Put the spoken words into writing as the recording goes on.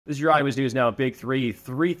This is your Iowa's News Now Big Three.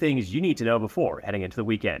 Three things you need to know before heading into the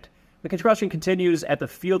weekend. The construction continues at the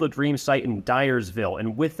Field of Dreams site in Dyersville,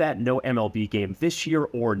 and with that, no MLB game this year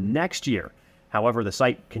or next year. However, the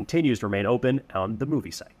site continues to remain open on the movie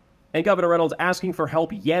site. And Governor Reynolds asking for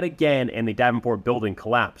help yet again in the Davenport building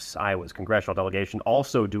collapse. Iowa's congressional delegation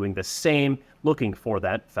also doing the same, looking for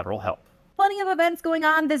that federal help. Plenty of events going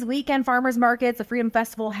on this weekend. Farmers markets, the Freedom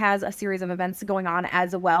Festival has a series of events going on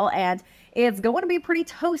as well. And it's going to be pretty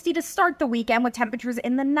toasty to start the weekend with temperatures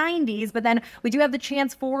in the 90s. But then we do have the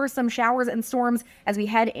chance for some showers and storms as we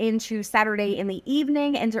head into Saturday in the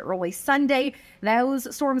evening into early Sunday.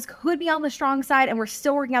 Those storms could be on the strong side, and we're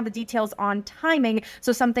still working out the details on timing.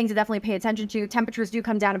 So some things to definitely pay attention to. Temperatures do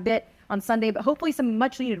come down a bit on Sunday, but hopefully some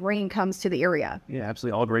much-needed rain comes to the area. Yeah,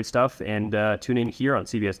 absolutely. All great stuff. And tune in here on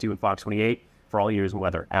CBS 2 and Fox 28 for all your news and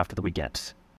weather after the weekend.